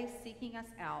always seeking us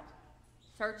out,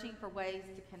 searching for ways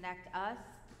to connect us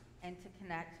and to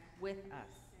connect with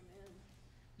us. Amen.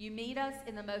 You meet us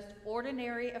in the most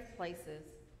ordinary of places,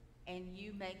 and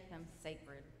you make them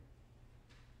sacred.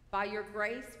 By your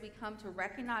grace, we come to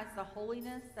recognize the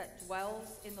holiness that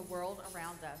dwells in the world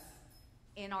around us,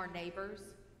 in our neighbors,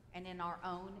 and in our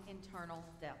own internal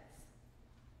depths.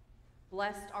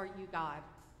 Blessed are you, God,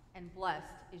 and blessed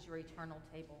is your eternal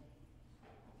table.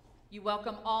 You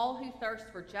welcome all who thirst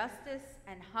for justice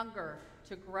and hunger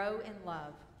to grow in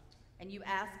love, and you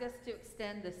ask us to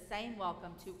extend the same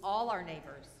welcome to all our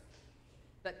neighbors.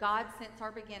 But God, since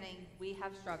our beginning, we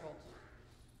have struggled.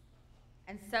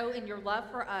 And so in your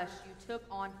love for us, you took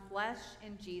on flesh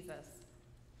in Jesus.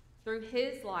 Through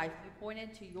his life, you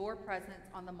pointed to your presence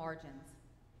on the margins.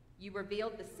 You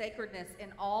revealed the sacredness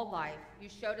in all life. You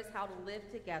showed us how to live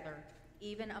together,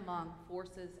 even among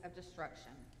forces of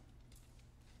destruction.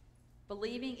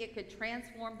 Believing it could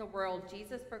transform the world,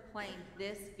 Jesus proclaimed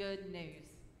this good news.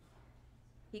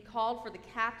 He called for the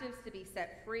captives to be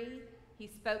set free. He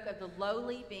spoke of the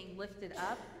lowly being lifted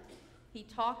up. He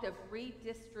talked of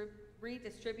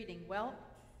redistributing wealth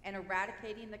and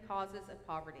eradicating the causes of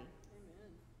poverty.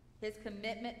 Amen. His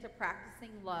commitment to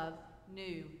practicing love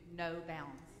knew no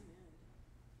bounds,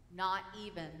 Amen. not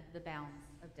even the bounds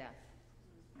of death.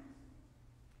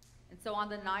 And so on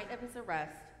the night of his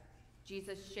arrest,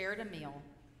 Jesus shared a meal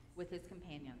with his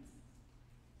companions.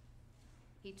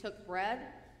 He took bread,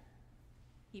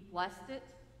 he blessed it,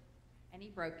 and he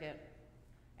broke it,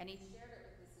 and he shared it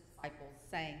with his disciples,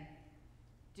 saying,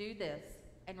 "Do this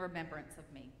in remembrance of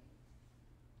me."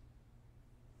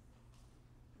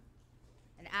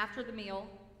 And after the meal,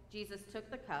 Jesus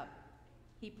took the cup,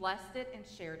 he blessed it and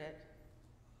shared it,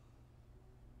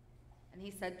 and he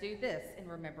said, "Do this in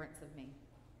remembrance of me."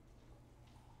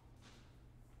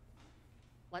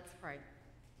 Let's pray.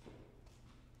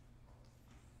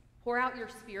 Pour out your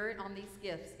Spirit on these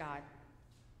gifts, God.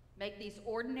 Make these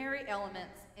ordinary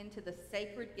elements into the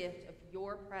sacred gift of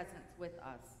your presence with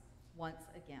us once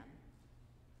again.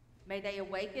 May they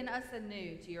awaken us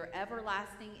anew to your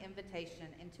everlasting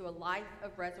invitation into a life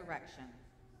of resurrection.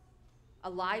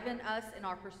 Aliven us in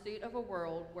our pursuit of a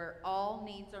world where all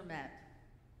needs are met,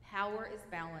 power is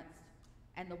balanced,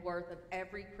 and the worth of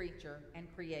every creature and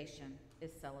creation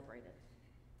is celebrated.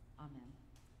 Amen.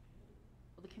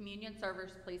 Will the communion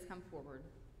servers please come forward?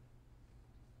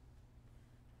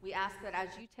 We ask that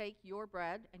as you take your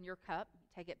bread and your cup,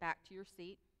 take it back to your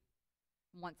seat.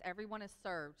 And once everyone is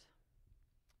served,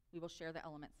 we will share the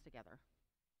elements together.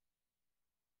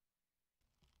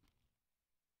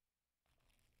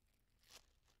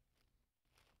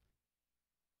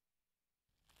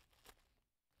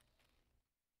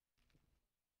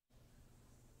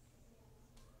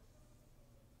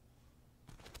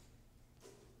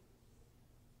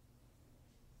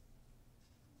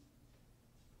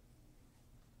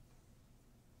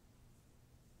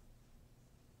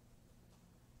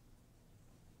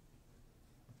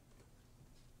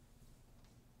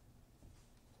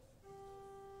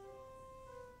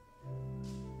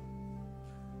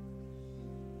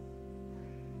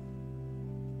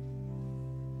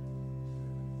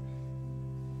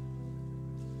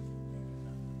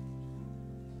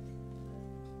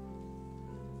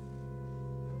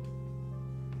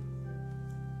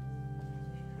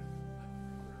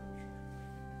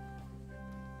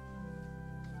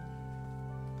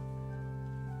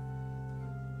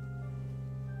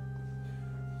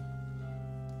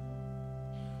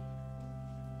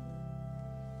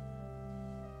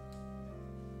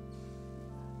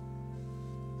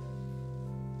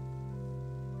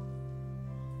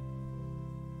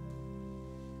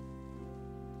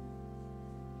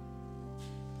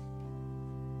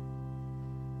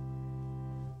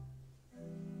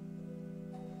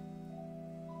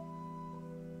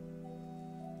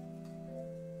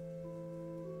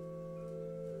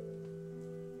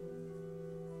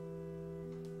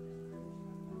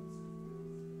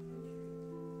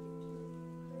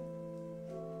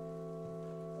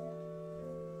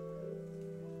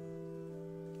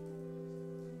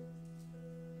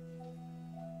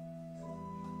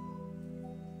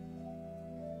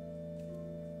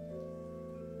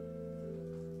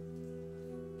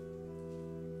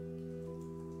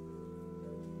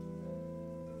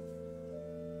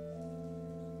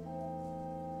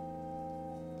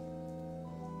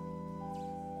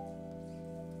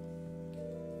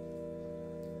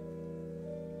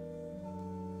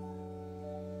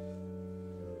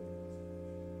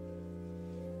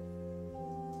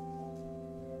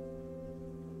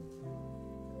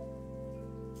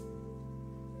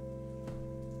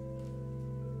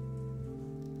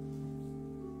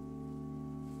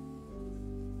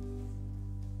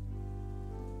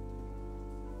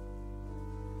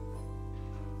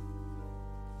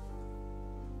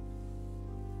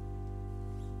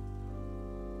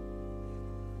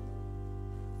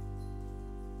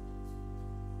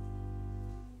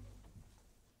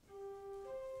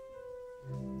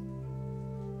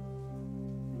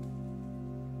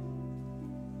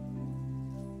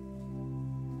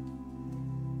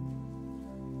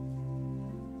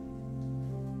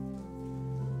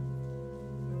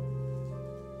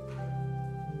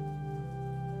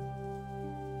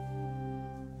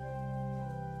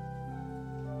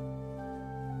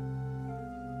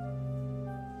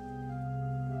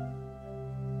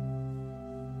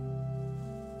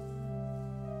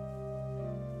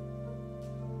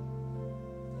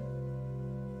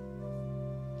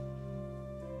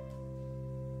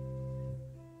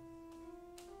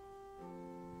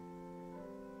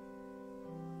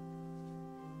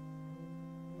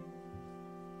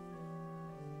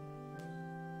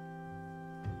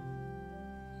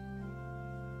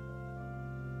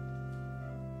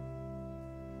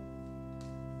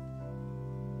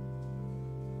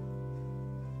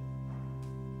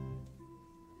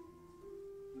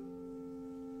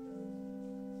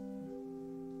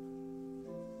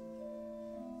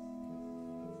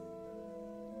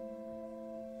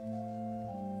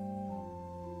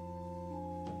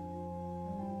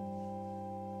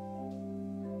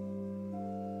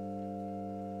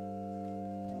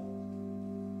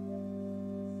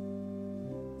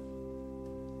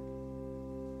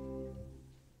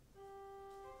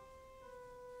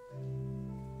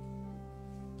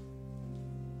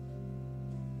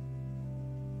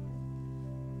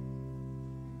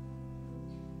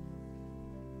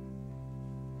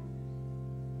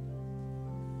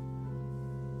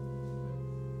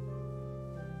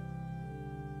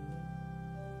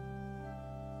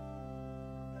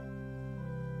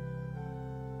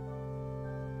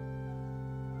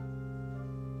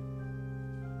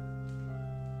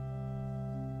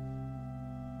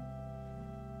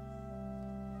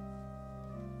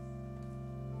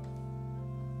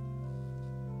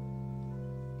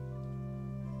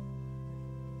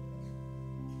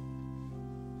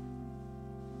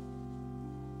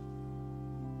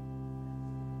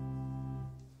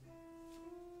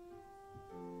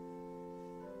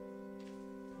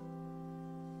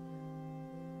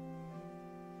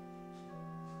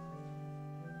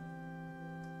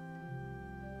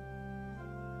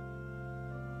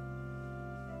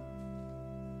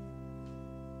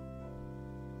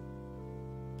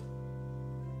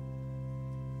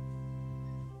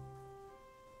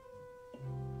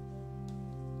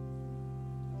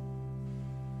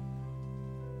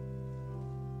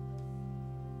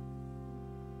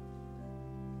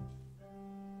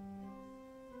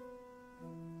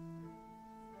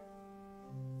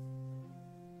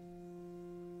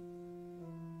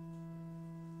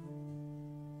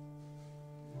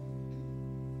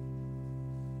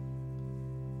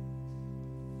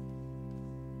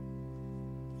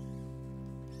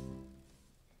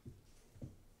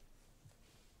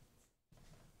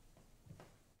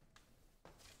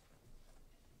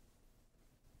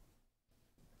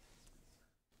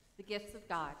 gifts of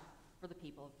God for the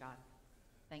people of God.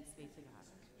 Thanks be to God.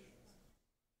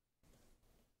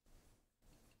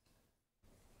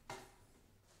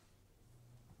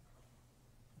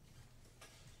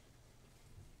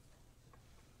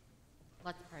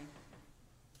 Let's pray.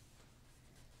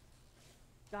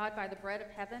 God, by the bread of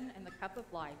heaven and the cup of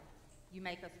life, you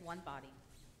make us one body.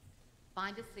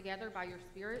 Bind us together by your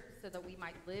Spirit so that we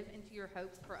might live into your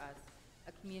hopes for us,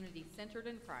 a community centered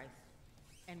in Christ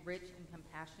and rich in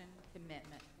compassion,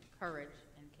 commitment, courage,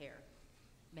 and care.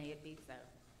 May it be so.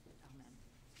 Amen.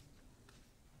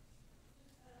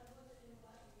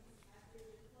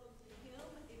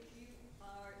 If you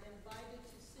are invited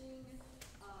to sing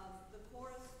the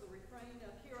chorus, the refrain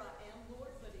of Here I Am,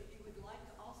 Lord, but if you would like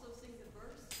to also sing the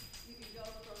verse, you can go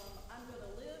from I'm Going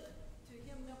to Live to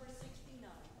hymn number 69.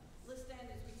 Let's stand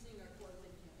as we sing our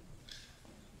closing hymn.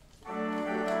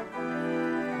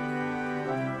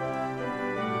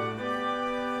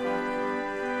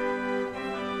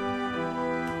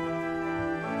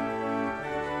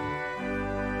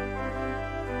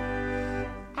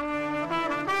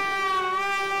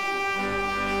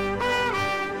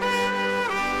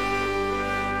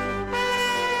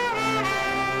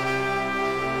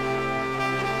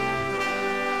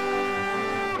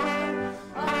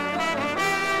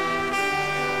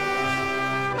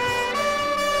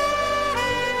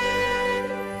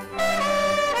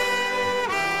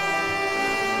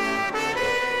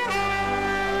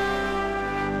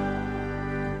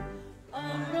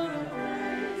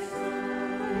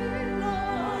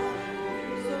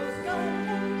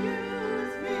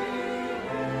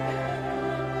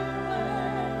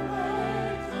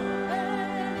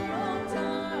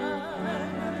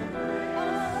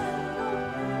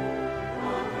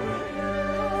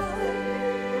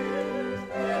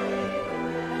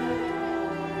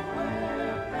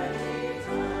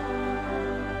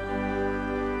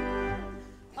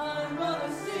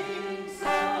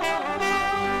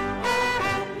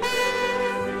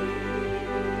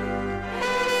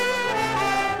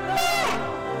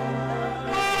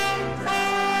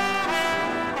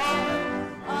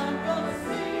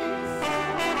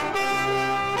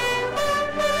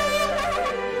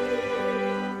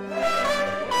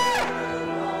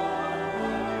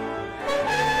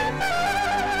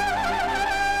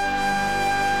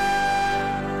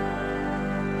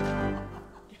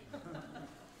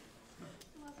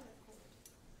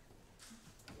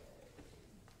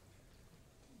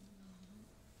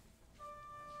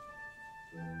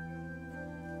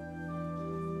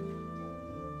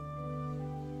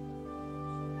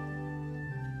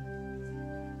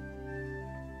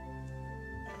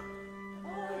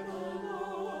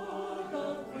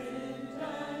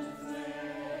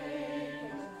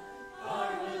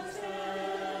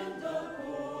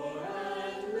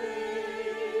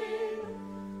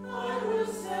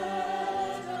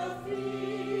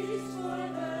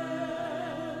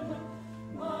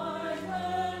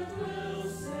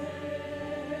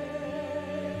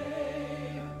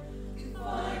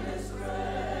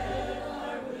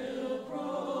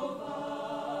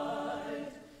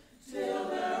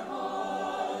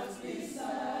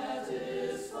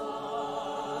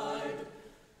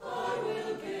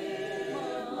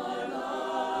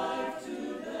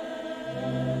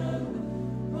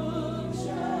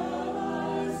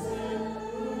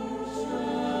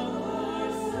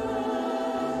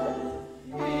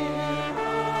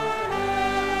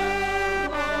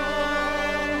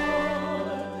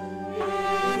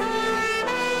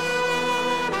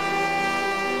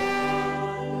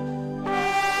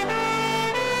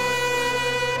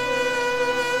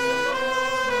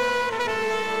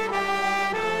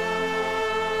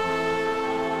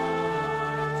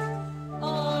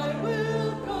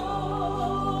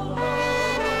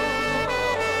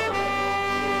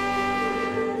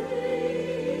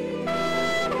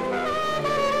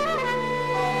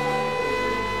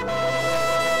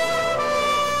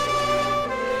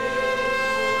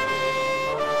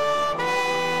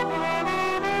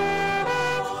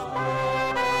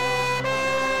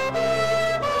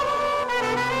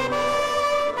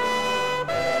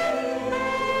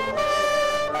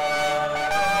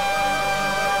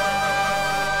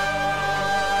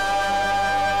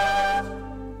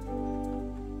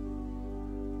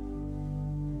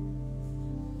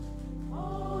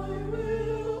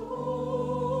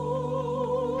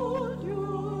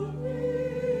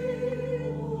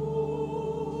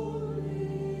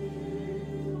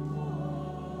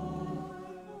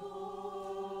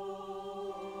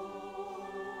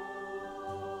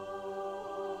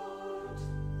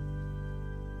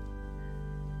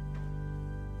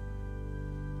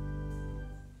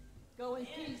 Go in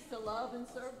peace to love and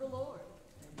serve the Lord.